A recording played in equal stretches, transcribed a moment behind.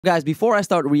Guys, before I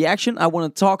start reaction, I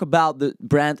want to talk about the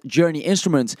brand Journey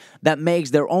Instruments that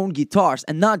makes their own guitars,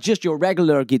 and not just your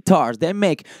regular guitars. They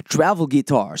make travel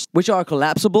guitars, which are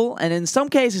collapsible, and in some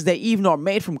cases they even are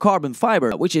made from carbon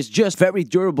fiber, which is just very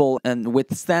durable and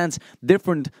withstands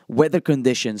different weather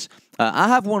conditions. I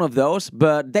have one of those,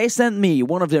 but they sent me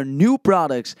one of their new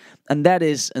products, and that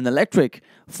is an electric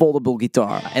foldable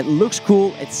guitar. It looks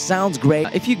cool, it sounds great.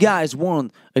 If you guys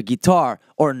want a guitar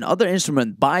or another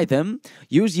instrument, buy them.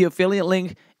 Use the affiliate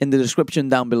link in the description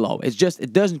down below. It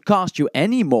doesn't cost you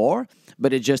any more,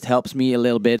 but it just helps me a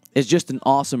little bit. It's just an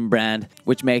awesome brand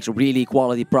which makes really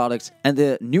quality products, and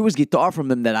the newest guitar from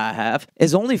them that I have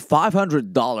is only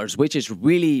 $500, which is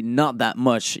really not that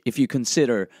much if you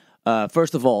consider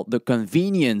first of all the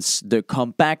convenience, the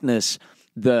compactness,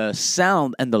 the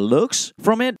sound and the looks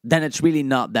from it. Then it's really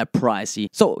not that pricey.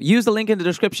 So use the link in the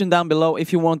description down below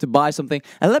if you want to buy something,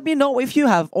 and let me know if you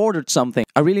have ordered something.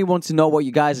 I really want to know what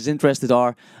you guys' interested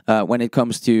are when it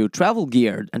comes to travel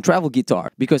gear and travel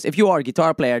guitar, because if you are a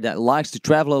guitar player that likes to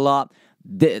travel a lot,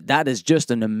 that is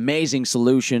just an amazing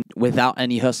solution without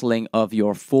any hustling of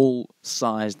your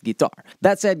full-sized guitar.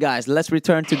 That said, guys, let's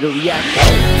return to the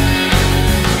reaction.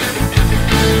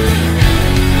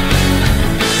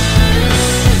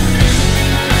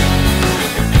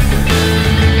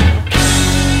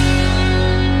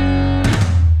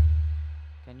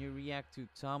 To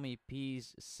Tomi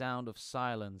P's Sound of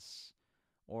Silence,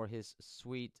 or his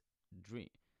Sweet Dream.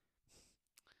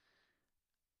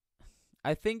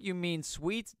 I think you mean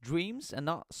Sweet Dreams and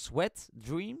not Sweat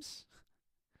Dreams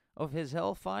of his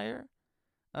Hellfire,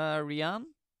 Rian.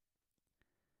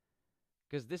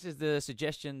 Because this is the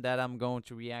suggestion that I'm going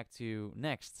to react to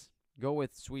next. Go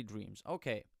with Sweet Dreams.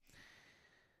 Okay.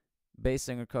 Bass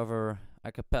singer cover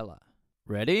a cappella.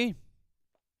 Ready?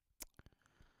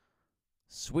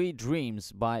 Sweet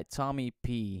Dreams by Tomi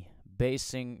P. Bass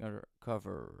singer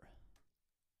cover.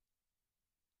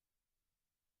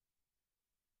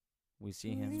 We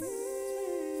see him.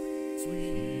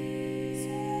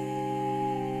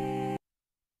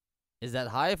 Is that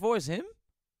high voice him?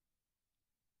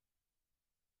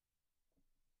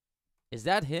 Is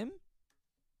that him?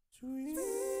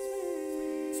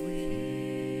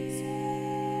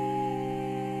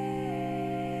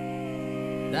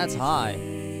 That's high.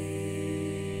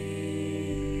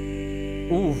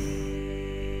 Oof.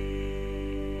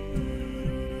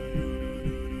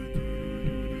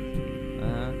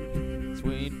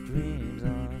 Sweet dreams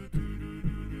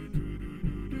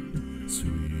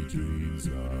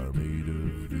are made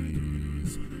of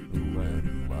these. Who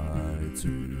am I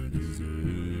to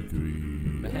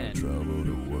disagree? Man. Travel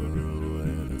the world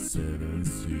and the seven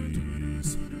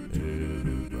seas.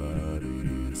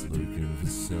 Everybody's looking for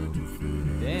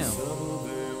something. Damn. Some of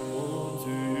them want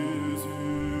to use you.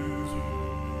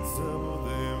 Some of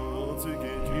them want to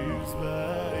get used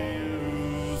by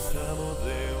you. Some of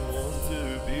them want to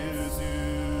abuse you.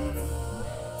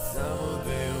 Some of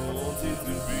them wanted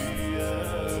to be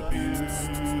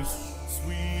abused.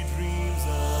 Sweet dreams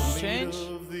are made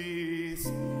of these.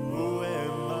 Who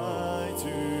am I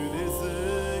to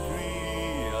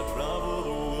disagree? I travel the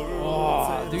world.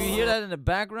 Oh, do you hear that in the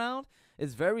background?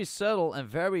 It's very subtle and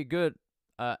very good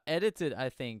edited, I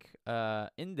think,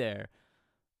 in there.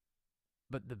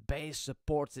 But the bass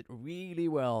supports it really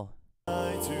well.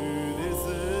 I to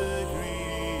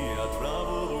disagree. I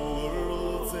travel the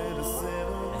world and the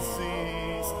seven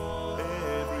seas.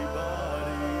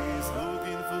 Everybody's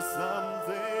looking for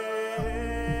something.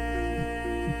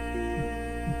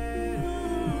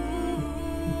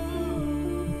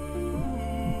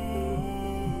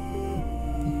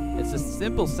 It's a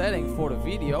simple setting for the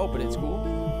video, but it's cool.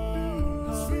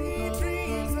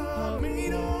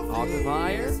 Octave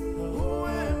higher.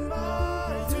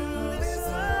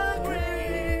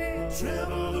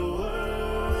 Travel the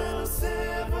world and the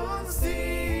seven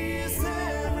seas.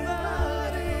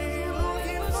 Everybody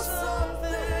looking for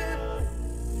something.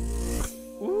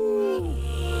 Ooh.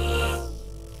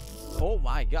 Oh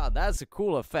my god, that's a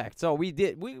cool effect. So we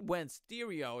went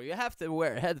stereo. You have to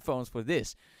wear headphones for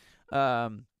this.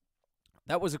 That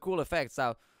was a cool effect.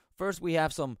 So first we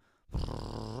have some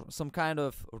kind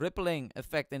of rippling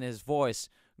effect in his voice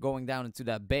going down into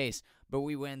that bass, but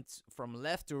we went from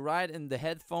left to right in the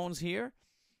headphones here.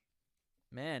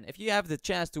 Man, if you have the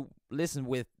chance to listen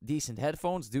with decent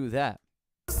headphones, do that.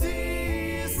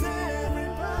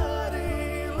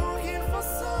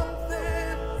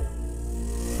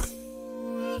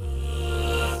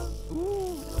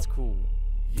 Ooh, that's cool.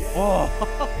 Oh,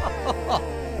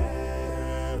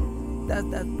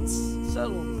 that's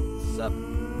subtle sub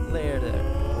layer there.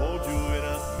 Hold your head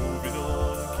up, moving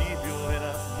on. Keep your head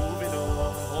up, moving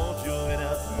on. Hold your head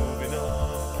up,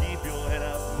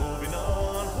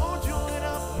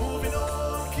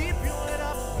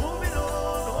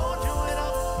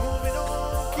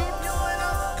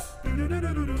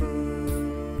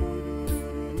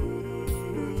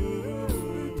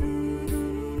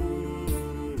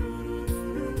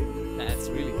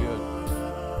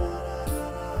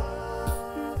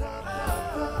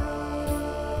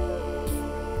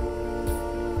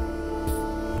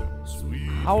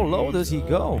 How low does he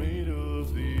go?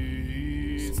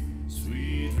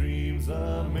 Sweet dreams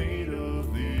are made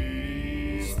of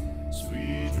these.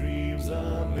 Sweet dreams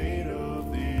are made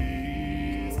of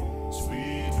these.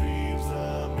 Sweet dreams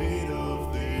are made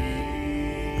of these.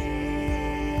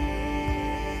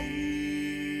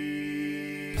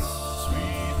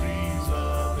 Sweet dreams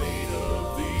are made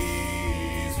of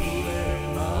these. Who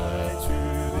am I to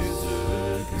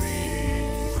disagree?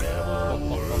 Never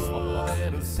world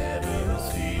and a seven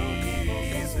seas.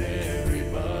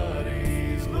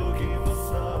 Everybody's looking for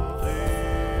something.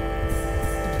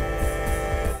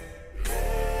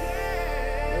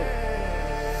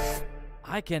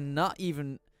 I cannot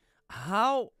even...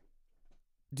 How...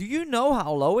 Do you know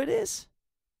how low it is?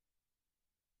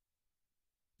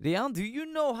 Leon, do you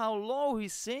know how low he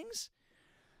sings?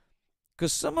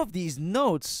 Because some of these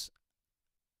notes...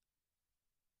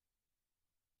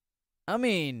 I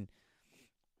mean...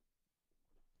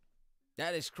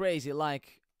 That is crazy.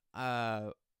 Like...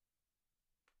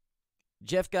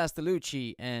 Jeff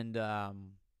Castellucci and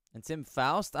Tim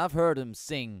Faust, I've heard him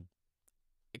sing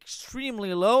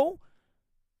extremely low,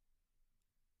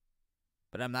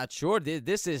 but I'm not sure.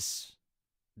 This is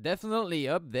definitely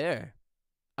up there.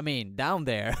 I mean, down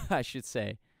there, I should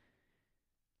say.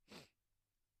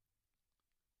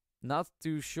 Not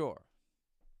too sure.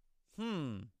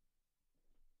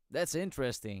 That's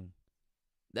interesting.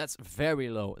 That's very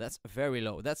low. That's very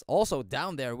low. That's also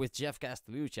down there with Jeff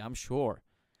Castellucci, I'm sure.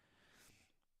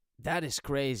 That is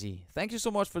crazy. Thank you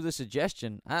so much for the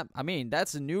suggestion. I mean,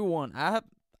 that's a new one. I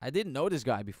didn't know this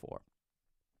guy before.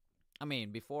 I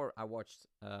mean, before I watched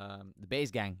the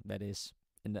Bass Gang, that is,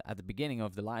 at the beginning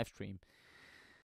of the live stream.